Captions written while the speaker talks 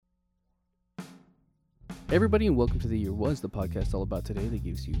Hey everybody, and welcome to The Year Was, the podcast all about today that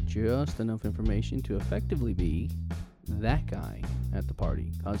gives you just enough information to effectively be that guy at the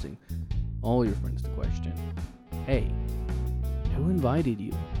party, causing all your friends to question, hey, who invited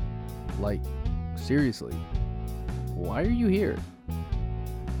you? Like, seriously, why are you here?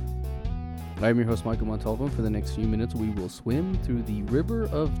 I'm your host, Michael Montalvo. For the next few minutes, we will swim through the river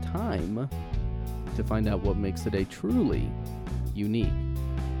of time to find out what makes the day truly unique.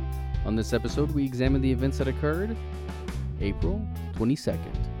 On this episode, we examine the events that occurred April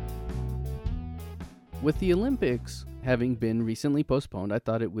 22nd. With the Olympics having been recently postponed, I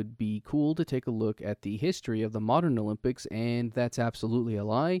thought it would be cool to take a look at the history of the modern Olympics, and that's absolutely a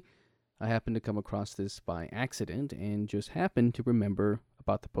lie. I happened to come across this by accident and just happened to remember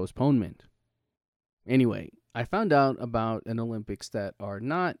about the postponement. Anyway, I found out about an Olympics that are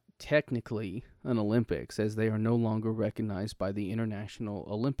not technically an Olympics, as they are no longer recognized by the International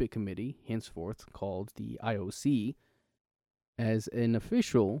Olympic Committee, henceforth called the IOC, as an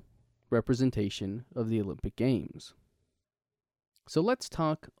official representation of the Olympic Games. So let's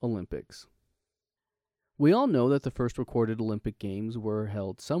talk Olympics. We all know that the first recorded Olympic Games were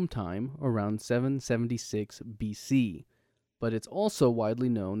held sometime around 776 BC, but it's also widely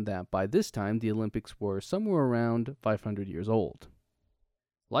known that by this time the Olympics were somewhere around 500 years old.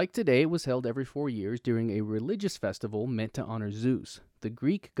 Like today, it was held every 4 years during a religious festival meant to honor Zeus, the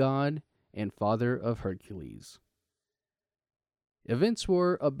Greek god and father of Hercules. Events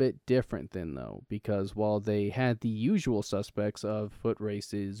were a bit different then, though, because while they had the usual suspects of foot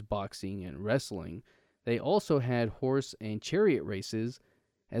races, boxing, and wrestling, they also had horse and chariot races,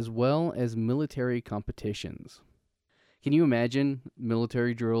 as well as military competitions. Can you imagine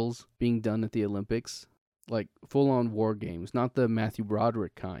military drills being done at the Olympics? Like full-on war games, not the Matthew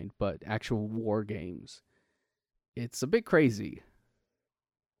Broderick kind, but actual war games. It's a bit crazy.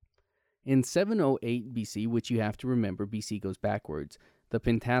 In 708 BC, which you have to remember, BC goes backwards, the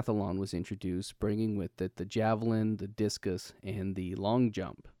pentathlon was introduced, bringing with it the javelin, the discus, and the long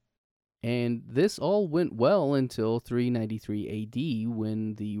jump. And this all went well until 393 AD,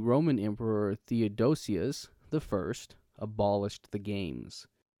 when the Roman Emperor Theodosius I abolished the games,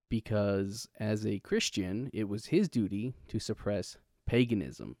 because as a Christian, it was his duty to suppress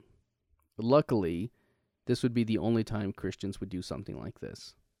paganism. Luckily, this would be the only time Christians would do something like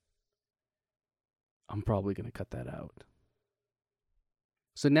this. I'm probably going to cut that out.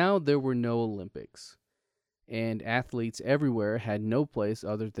 So now there were no Olympics, and athletes everywhere had no place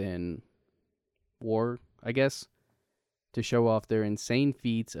other than war, I guess, to show off their insane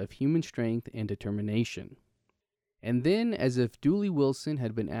feats of human strength and determination. And then, as if Dooley Wilson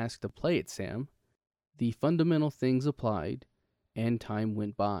had been asked to play it, Sam, the fundamental things applied, and time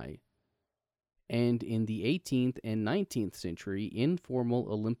went by. And in the 18th and 19th century, informal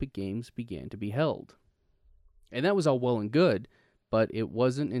Olympic Games began to be held. And that was all well and good, but it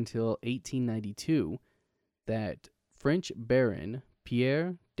wasn't until 1892 that French Baron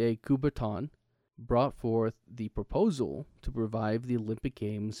Pierre de Coubertin brought forth the proposal to revive the Olympic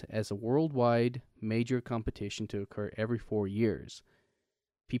Games as a worldwide major competition to occur every 4 years.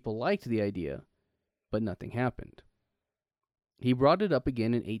 People liked the idea, but nothing happened. He brought it up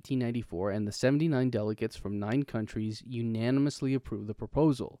again in 1894, and the 79 delegates from 9 countries unanimously approved the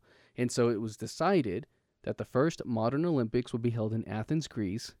proposal. And so it was decided that the first modern Olympics would be held in Athens,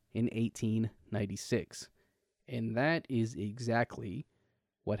 Greece in 1896. And that is exactly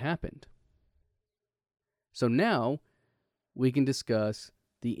what happened. So now, we can discuss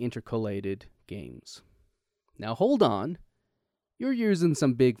the intercalated games. Now hold on, you're using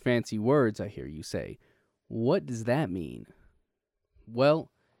some big fancy words, I hear you say. What does that mean?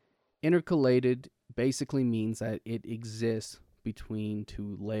 Well, intercalated basically means that it exists between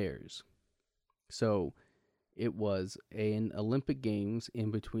 2 layers. So, it was an Olympic Games in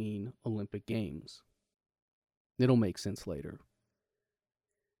between Olympic Games. It'll make sense later.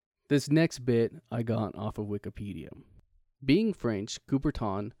 This next bit I got off of Wikipedia. Being French,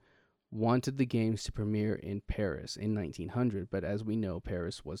 Coubertin wanted the games to premiere in Paris in 1900, but as we know,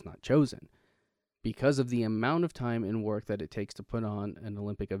 Paris was not chosen. Because of the amount of time and work that it takes to put on an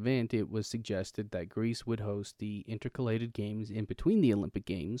Olympic event, it was suggested that Greece would host the intercalated games in between the Olympic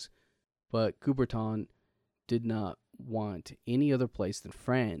Games, but Coubertin did not want any other place than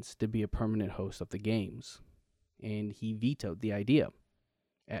France to be a permanent host of the games, and he vetoed the idea.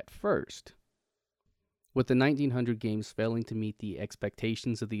 At first, with the 1900 games failing to meet the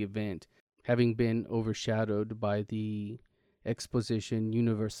expectations of the event, having been overshadowed by the Exposition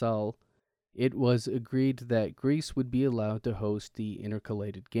Universelle, it was agreed that Greece would be allowed to host the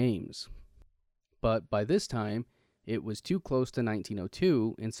intercalated games. But by this time, it was too close to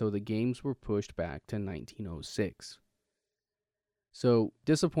 1902, and so the games were pushed back to 1906. So,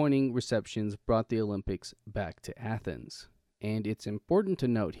 disappointing receptions brought the Olympics back to Athens. And it's important to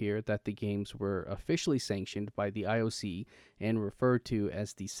note here that the Games were officially sanctioned by the IOC and referred to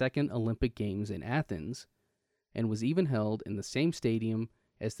as the Second Olympic Games in Athens, and was even held in the same stadium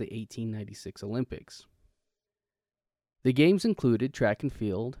as the 1896 Olympics. The Games included track and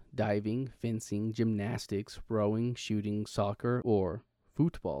field, diving, fencing, gymnastics, rowing, shooting, soccer or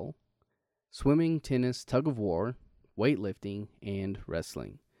football, swimming, tennis, tug of war, weightlifting, and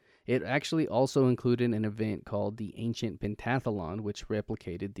wrestling. It actually also included an event called the Ancient Pentathlon, which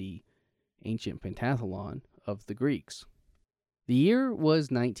replicated the Ancient Pentathlon of the Greeks. The year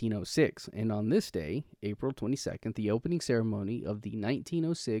was 1906, and on this day, April 22nd, the opening ceremony of the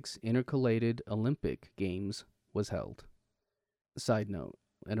 1906 Intercalated Olympic Games was held. Side note,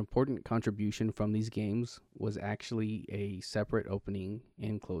 an important contribution from these games was actually a separate opening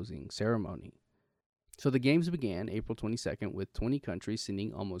and closing ceremony. So the games began April 22nd with 20 countries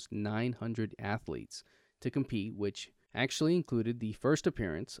sending almost 900 athletes to compete, which actually included the first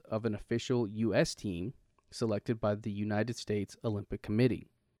appearance of an official U.S. team selected by the United States Olympic Committee.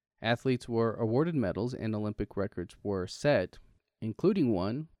 Athletes were awarded medals and Olympic records were set, including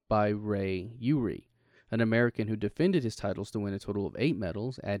one by Ray Urey, an American who defended his titles to win a total of 8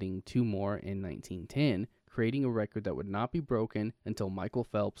 medals, adding 2 more in 1910, creating a record that would not be broken until Michael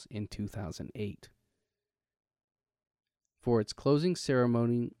Phelps in 2008. For its closing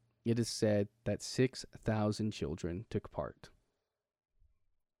ceremony, it is said that 6,000 children took part.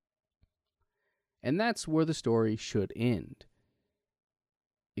 And that's where the story should end.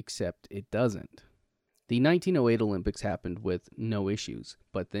 Except it doesn't. The 1908 Olympics happened with no issues,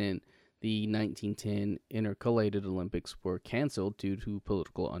 but then the 1910 Intercalated Olympics were canceled due to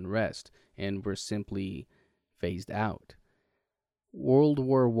political unrest and were simply phased out. World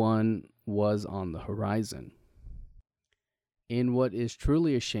War I was on the horizon. In what is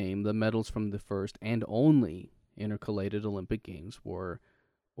truly a shame, the medals from the first and only Intercalated Olympic Games were,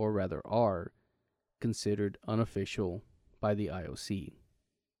 or rather are, considered unofficial by the IOC.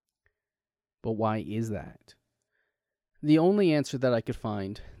 But why is that? The only answer that I could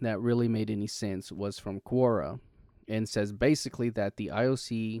find that really made any sense was from Quora, and says basically that the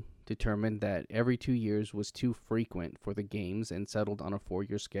IOC determined that every 2 years was too frequent for the games and settled on a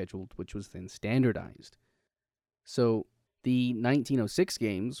 4-year schedule, which was then standardized. So, the 1906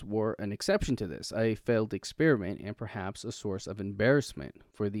 games were an exception to this, a failed experiment and perhaps a source of embarrassment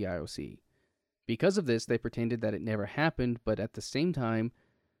for the IOC. Because of this, they pretended that it never happened, but at the same time,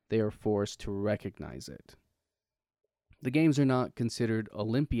 they are forced to recognize it. The games are not considered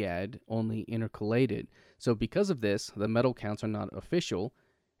Olympiad, only intercalated, so because of this, the medal counts are not official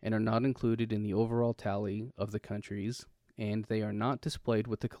and are not included in the overall tally of the countries, and they are not displayed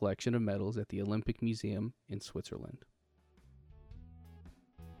with the collection of medals at the Olympic Museum in Switzerland.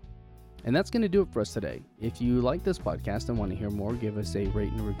 And that's going to do it for us today. If you like this podcast and want to hear more, give us a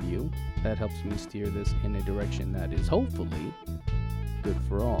rate and review. That helps me steer this in a direction that is hopefully good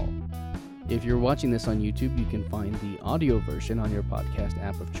for all. If you're watching this on YouTube, you can find the audio version on your podcast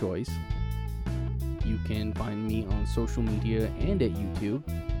app of choice. You can find me on social media and at YouTube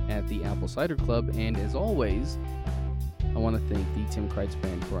at the Apple Cider Club. And as always, I want to thank the Tim Kreitz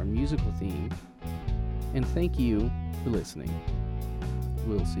Band for our musical theme. And thank you for listening.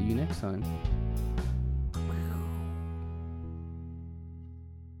 We'll see you next time.